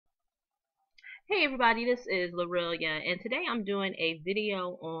Hey everybody, this is Lorelia, and today I'm doing a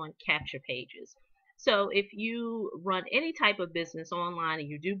video on capture pages. So if you run any type of business online and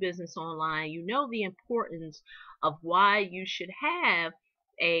you do business online, you know the importance of why you should have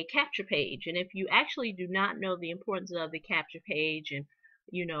a capture page. And if you actually do not know the importance of the capture page and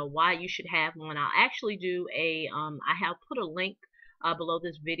why you should have one, I'll actually do I have put a link below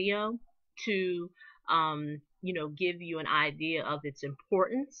this video to give you an idea of its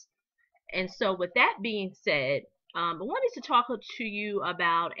importance. And so, with that being said, I wanted to talk to you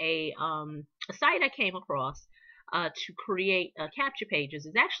about a site I came across to create capture pages.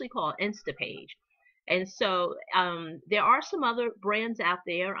 It's actually called Instapage. And so there are some other brands out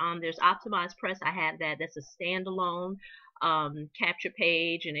there. There's Optimized Press. I have that. That's a standalone capture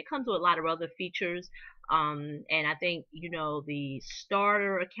page, and it comes with a lot of other features. And I think the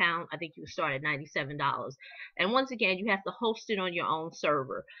starter account. I think you start at $97. And once again, you have to host it on your own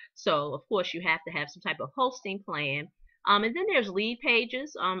server. So of course you have to have some type of hosting plan. And then there's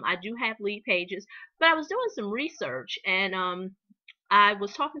Leadpages. I do have Leadpages, but I was doing some research and I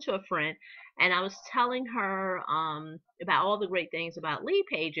was talking to a friend and I was telling her about all the great things about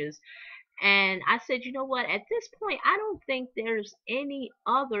Leadpages. And I said, you know what, at this point, I don't think there's any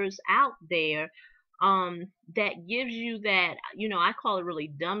others out there that gives you that, I call it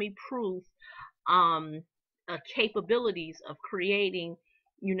really dummy proof um, capabilities of creating,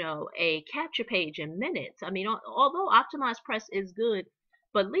 a capture page in minutes. I mean, although Optimized Press is good,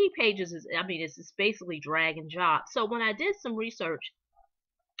 but Leadpages is, I mean, it's just basically drag and drop. So when I did some research,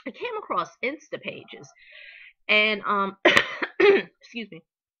 I came across Instapages, and excuse me.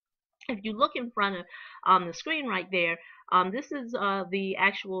 If you look in front of the screen right there, this is the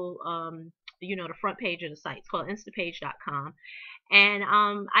actual, the front page of the site. It's called Instapage.com, and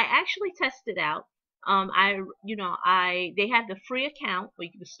I actually tested out. They have the free account where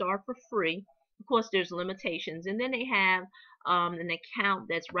you can start for free. Of course, there's limitations, and then they have an account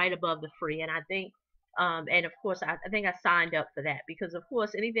that's right above the free. And I think, and of course, I think I signed up for that because, of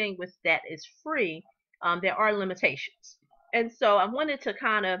course, anything with that is free, there are limitations. And so I wanted to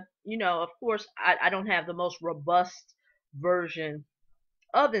kind of, of course, I don't have the most robust version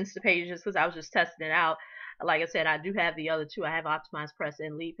of Instapages because I was just testing it out. Like I said, I do have the other two. I have Optimized Press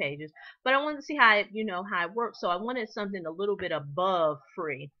and Leadpages, but I wanted to see how how it works. So I wanted something a little bit above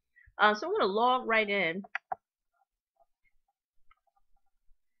free. So I'm going to log right in,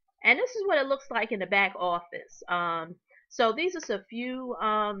 and this is what it looks like in the back office. So these are a few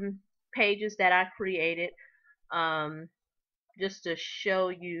pages that I created just to show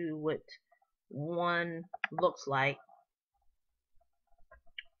you what one looks like.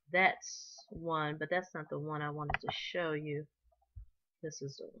 That's one, but that's not the one I wanted to show you. This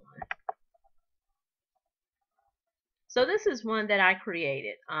is the one. So this is one that I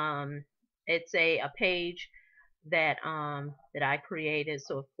created. It's a page that that I created.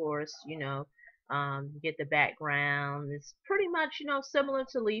 So of course, you get the background. It's pretty much, similar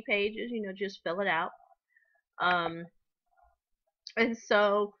to Leadpages, just fill it out. Um, and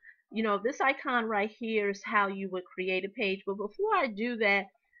so, this icon right here is how you would create a page. But before I do that,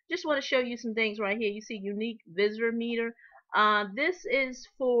 just want to show you some things right here. You see unique visitor meter. This is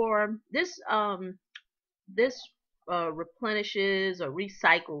for this replenishes or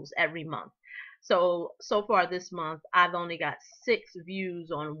recycles every month. So far this month, I've only got 6 views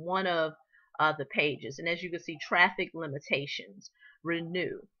on one of the pages, and as you can see, traffic limitations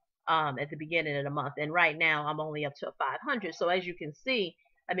renew at the beginning of the month, and right now I'm only up to 500. So as you can see,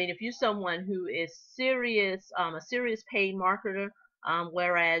 I mean, if you're someone who is serious, a serious paid marketer,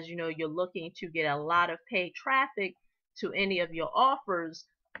 whereas you're looking to get a lot of paid traffic to any of your offers,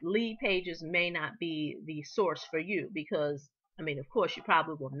 Leadpages may not be the source for you because, I mean, of course, you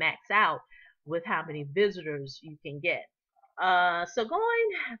probably will max out with how many visitors you can get. So going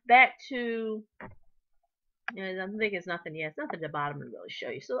back to, I don't think it's nothing yet. It's nothing at the bottom to really show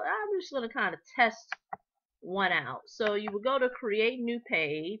you. So I'm just going to kind of test one out. So you would go to create new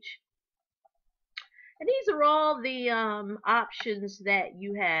page. And these are all the options that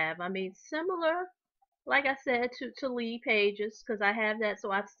you have. I mean, similar, like I said, to Leadpages, because I have that,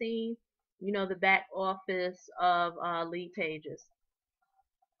 so I've seen, the back office of Leadpages.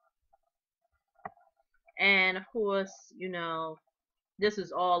 And of course, this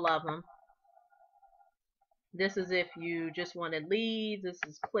is all of them. This is if you just wanted leads. This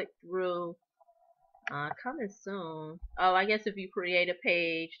is click through. Coming soon. Oh, I guess if you create a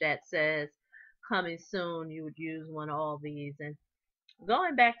page that says coming soon, you would use one of all these. And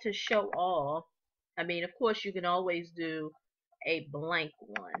going back to show all, I mean, of course, you can always do a blank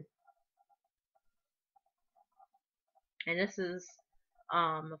one. And this is,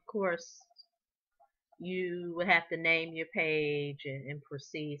 of course, you would have to name your page and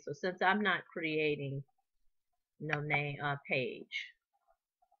proceed. So since I'm not creating no name page,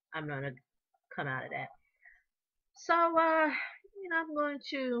 I'm gonna come out of that. So I'm going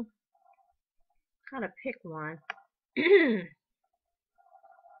to kind of pick one.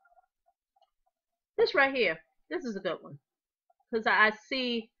 This right here, this is a good one because I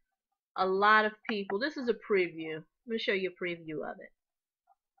see a lot of people. This is a preview. I'm gonna show you a preview of it.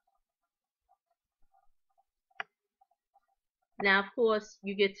 Now, of course,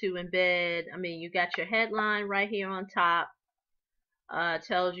 you get to embed. I mean, you got your headline right here on top.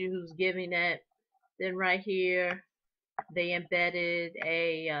 Tells you who's giving it. Then right here, they embedded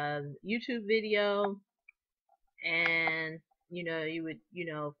a YouTube video, and you would,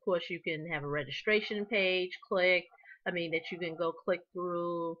 of course, you can have a registration page. That you can go click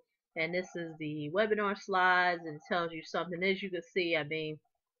through. And this is the webinar slides, and it tells you something. As you can see, I mean,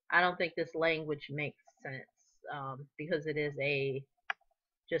 I don't think this language makes sense because it is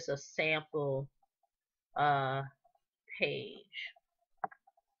just a sample page.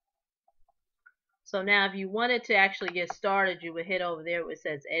 So now if you wanted to actually get started, you would hit over there where it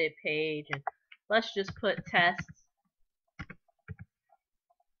says edit page, and let's just put tests.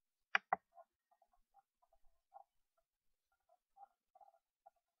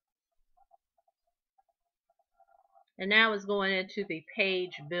 And now it's going into the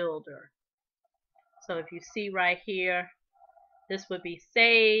page builder. So if you see right here, this would be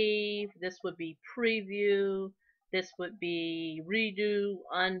save, this would be preview, this would be redo,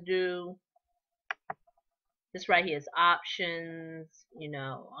 undo. This right here is options,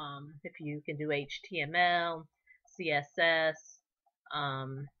 if you can do HTML, CSS.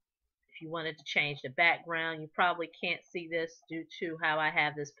 If you wanted to change the background, you probably can't see this due to how I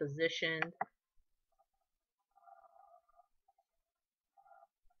have this positioned.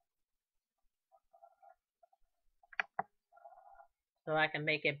 So I can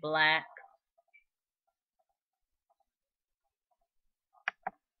make it black.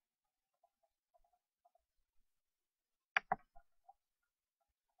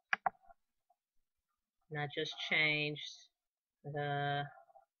 And I just changed the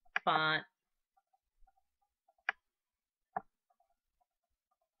font.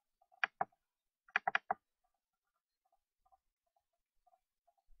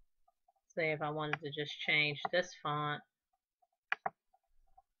 Say if I wanted to just change this font,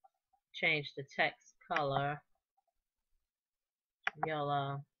 change the text color to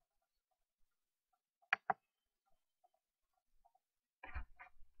yellow.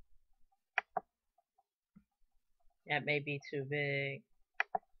 That may be too big.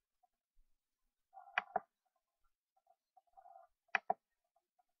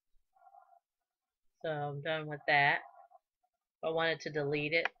 So I'm done with that. If I wanted to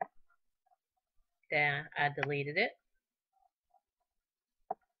delete it, then I deleted it.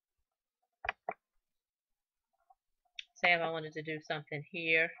 Say if I wanted to do something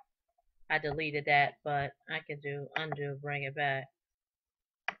here, I deleted that, but I can do undo, bring it back.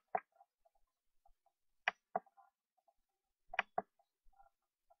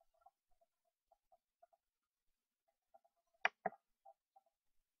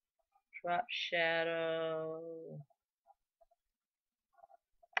 Drop shadow.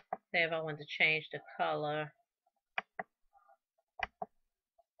 Say if I want to change the color.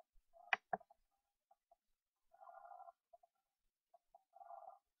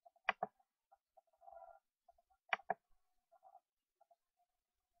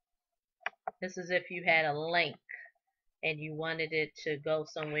 This is if you had a link and you wanted it to go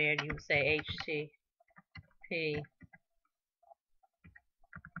somewhere, and you would say HTTP.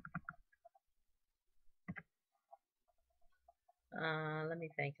 Let me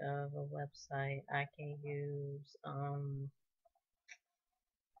think of a website I can use.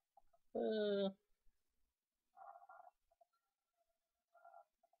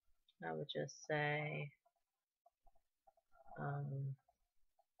 I would just say,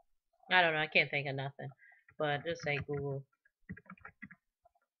 I don't know, I can't think of nothing, but just say Google.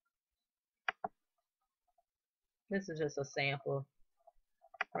 This is just a sample.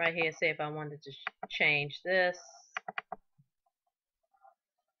 Right here, say if I wanted to change this,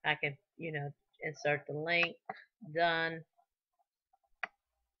 I can, insert the link. Done.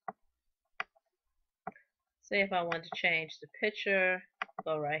 Say if I want to change the picture,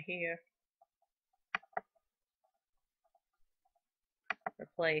 go right here.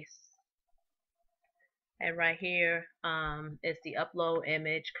 Replace. And right here is the upload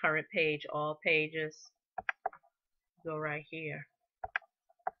image, current page, all pages. Go right here.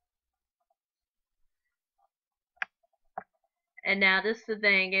 And now this the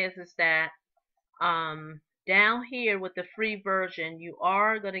thing is that Down here with the free version, you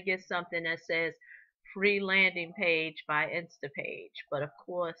are going to get something that says free landing page by Instapage. But of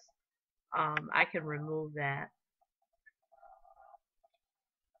course, I can remove that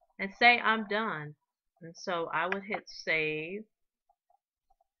and say I'm done. And so I would hit save.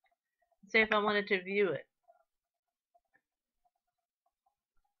 Say if I wanted to view it.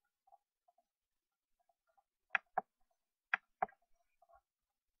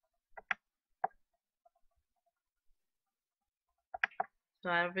 So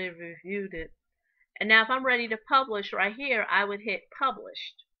I already reviewed it. And now if I'm ready to publish right here, I would hit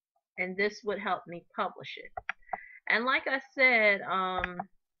published. And this would help me publish it. And like I said,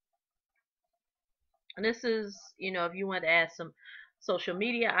 this is, if you want to add some social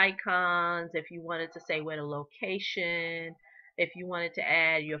media icons, if you wanted to say where the location, if you wanted to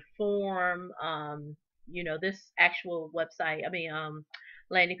add your form, this actual website,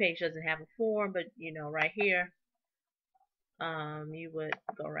 landing page doesn't have a form, but right here, you would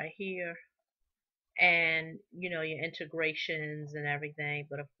go right here and your integrations and everything,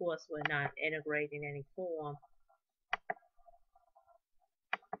 but of course we're not integrating any form.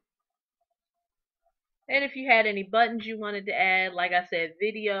 And if you had any buttons you wanted to add, like I said,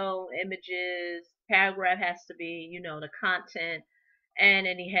 video, images, paragraph has to be, the content, and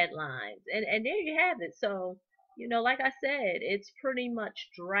any headlines. And there you have it. So, like I said, it's pretty much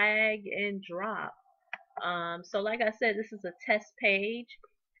drag and drop. So like I said, this is a test page.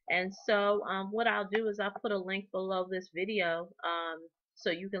 And so what I'll do is I'll put a link below this video so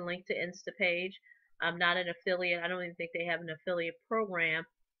you can link to Instapage. I'm not an affiliate. I don't even think they have an affiliate program.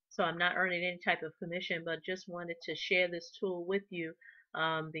 So I'm not earning any type of commission, but just wanted to share this tool with you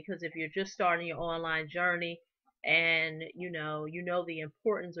because if you're just starting your online journey and you know the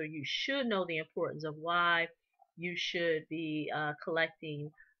importance, or you should know the importance of why you should be collecting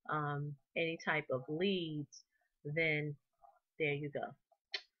any type of leads, then there you go.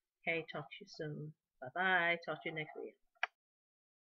 Okay, talk to you soon. Bye bye. Talk to you next video.